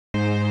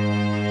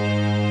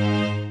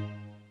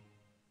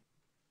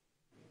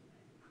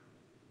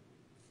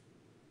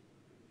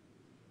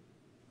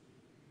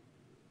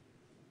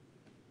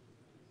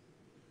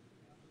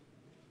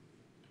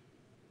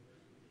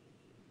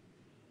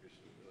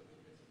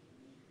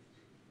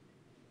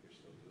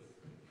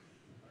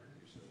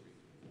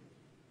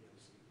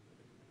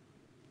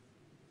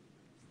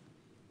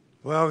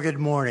Well, good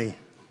morning.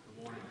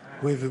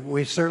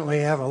 We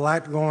certainly have a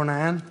lot going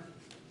on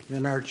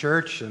in our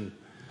church, and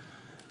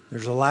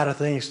there's a lot of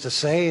things to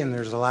say, and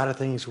there's a lot of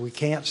things we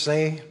can't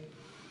say.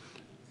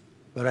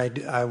 But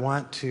I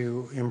want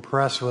to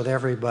impress with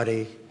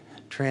everybody,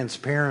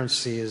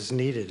 transparency is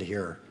needed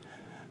here.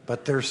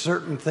 But there's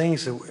certain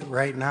things that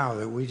right now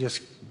that we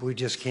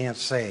just can't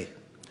say.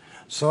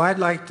 So I'd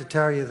like to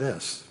tell you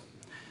this.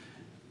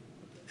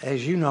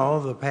 As you know,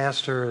 the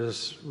pastor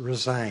has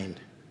resigned.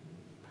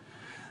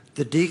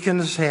 The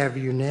deacons have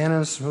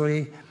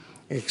unanimously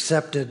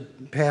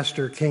accepted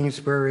Pastor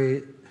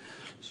Kingsbury's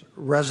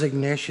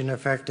resignation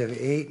effective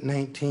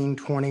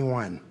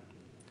 8/19/21.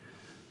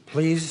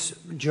 Please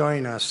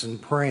join us in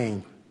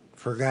praying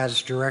for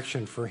God's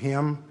direction for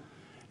him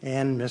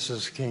and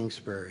Mrs.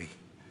 Kingsbury.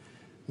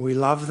 We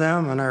love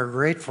them and are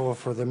grateful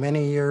for the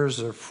many years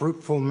of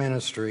fruitful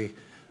ministry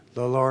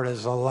the Lord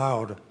has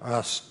allowed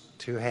us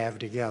to have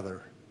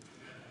together.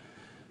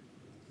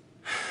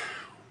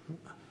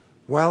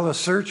 While the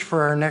search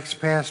for our next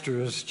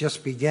pastor is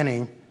just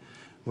beginning,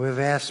 we've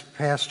asked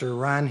Pastor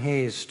Ron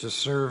Hayes to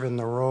serve in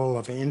the role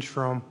of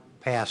interim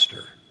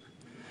pastor.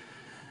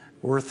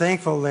 We're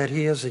thankful that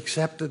he has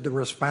accepted the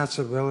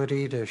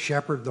responsibility to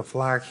shepherd the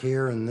flock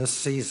here in this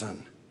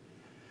season.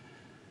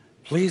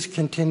 Please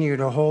continue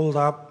to hold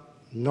up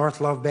North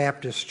Love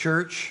Baptist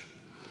Church,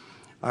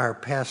 our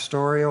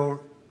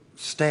pastoral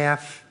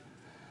staff,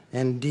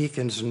 and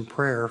deacons in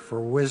prayer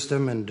for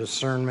wisdom and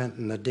discernment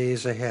in the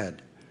days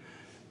ahead.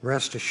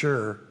 Rest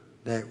assured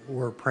that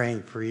we're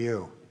praying for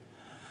you.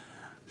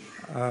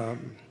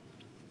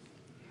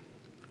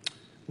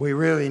 We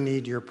really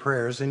need your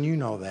prayers, and you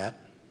know that.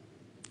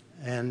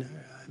 And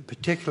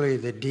particularly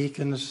the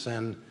deacons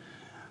and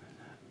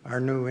our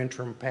new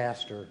interim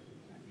pastor,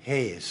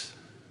 Hayes.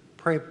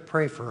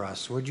 Pray for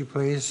us, would you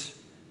please?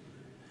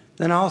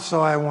 Then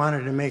also I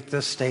wanted to make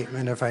this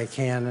statement if I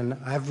can, and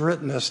I've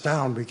written this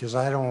down because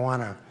I don't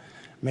want to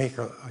make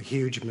a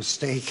huge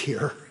mistake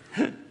here.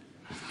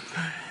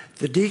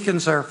 The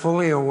deacons are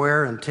fully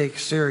aware and take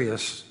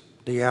serious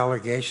the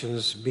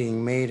allegations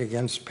being made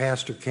against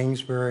Pastor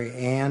Kingsbury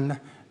and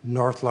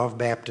North Love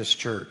Baptist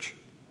Church.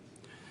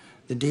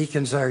 The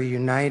deacons are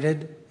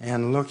united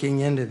and looking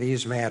into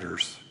these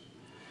matters.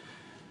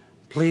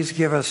 Please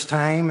give us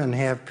time and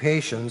have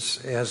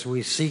patience as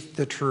we seek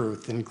the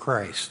truth in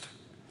Christ.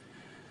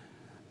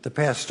 The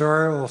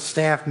pastoral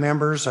staff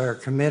members are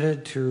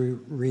committed to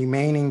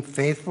remaining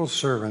faithful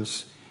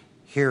servants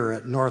here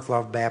at North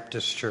Love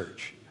Baptist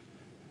Church.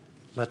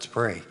 Let's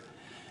pray.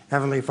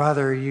 Heavenly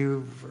Father,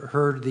 you've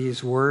heard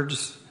these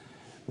words.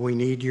 We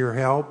need your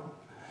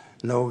help.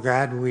 Know,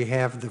 God, we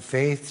have the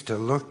faith to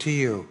look to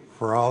you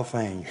for all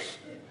things.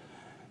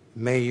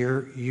 May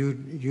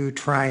you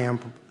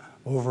triumph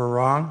over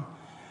wrong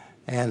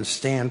and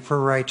stand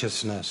for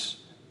righteousness.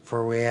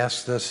 For we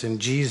ask this in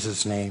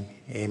Jesus' name.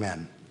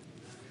 Amen.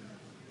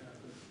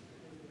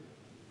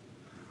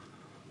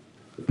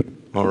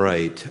 All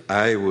right.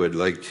 I would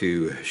like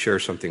to share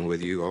something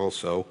with you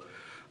also.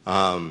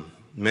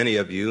 Many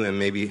of you, and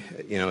maybe,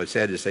 it's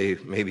sad to say,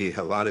 maybe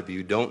a lot of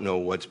you don't know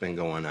what's been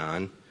going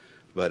on,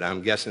 but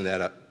I'm guessing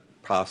that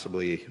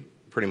possibly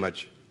pretty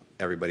much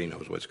everybody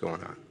knows what's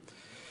going on.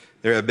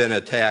 There have been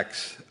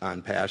attacks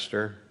on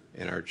Pastor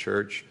in our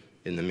church,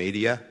 in the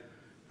media,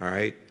 all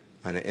right,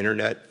 on the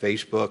internet,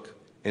 Facebook,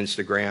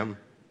 Instagram,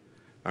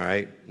 all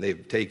right.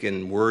 They've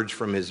taken words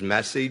from his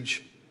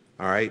message,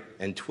 all right,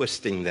 and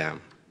twisting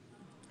them,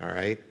 all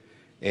right,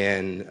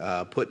 and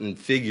putting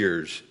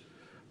figures.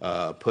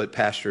 Put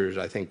pastors,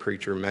 I think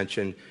preacher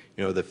mentioned,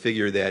 the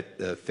figure that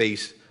the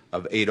face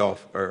of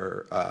Adolf,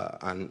 or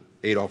on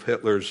Adolf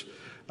Hitler's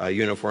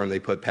uniform, they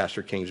put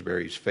Pastor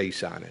Kingsbury's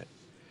face on it.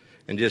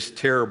 And just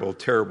terrible,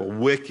 terrible,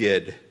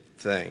 wicked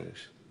things,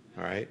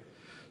 all right?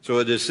 So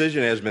a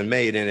decision has been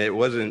made, and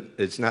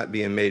it's not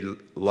being made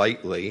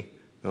lightly,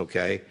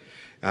 okay,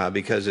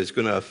 because it's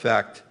going to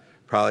affect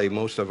probably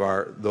most of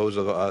those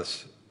of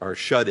us, our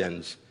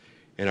shut-ins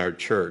in our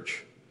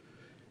church.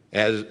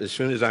 As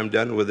soon as I'm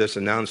done with this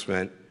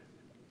announcement,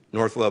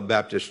 North Love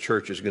Baptist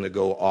Church is going to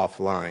go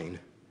offline.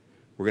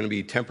 We're going to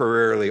be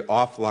temporarily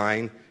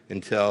offline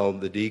until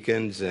the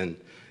deacons and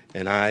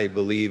I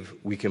believe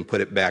we can put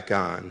it back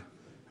on,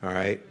 all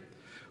right?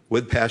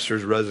 With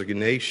Pastor's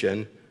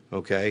resignation,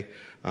 okay,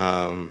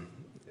 I've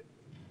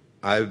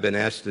been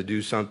asked to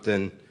do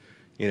something,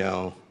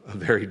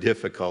 very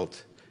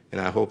difficult,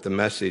 and I hope the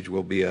message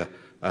will be a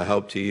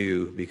help to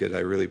you because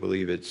I really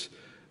believe it's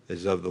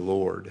of the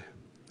Lord,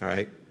 all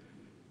right?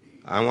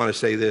 I want to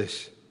say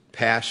this.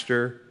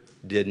 Pastor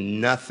did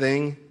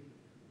nothing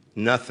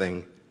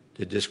to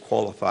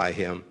disqualify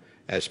him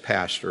as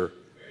pastor.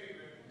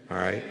 All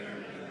right?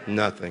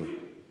 Nothing.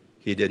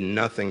 He did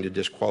nothing to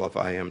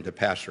disqualify him to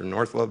pastor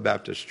North Love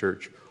Baptist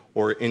Church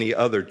or any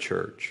other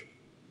church.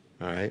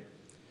 All right?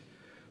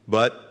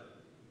 But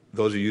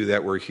those of you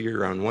that were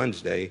here on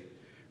Wednesday,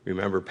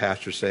 remember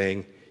Pastor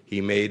saying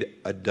he made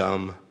a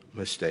dumb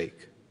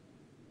mistake.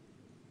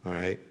 All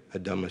right? A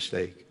dumb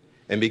mistake.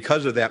 And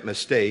because of that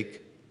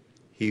mistake,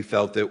 he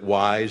felt it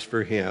wise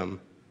for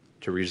him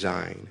to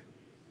resign.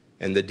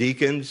 And the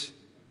deacons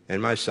and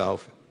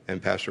myself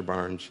and Pastor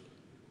Barnes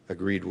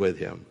agreed with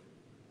him.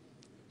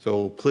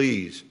 So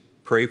please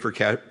pray for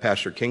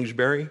Pastor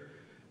Kingsbury,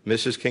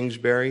 Mrs.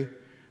 Kingsbury.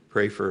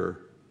 Pray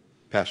for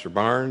Pastor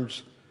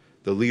Barnes,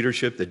 the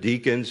leadership, the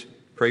deacons.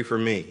 Pray for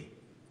me.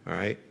 All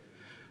right?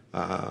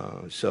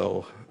 At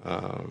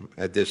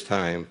this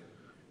time,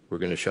 we're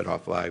going to shut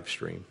off live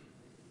stream.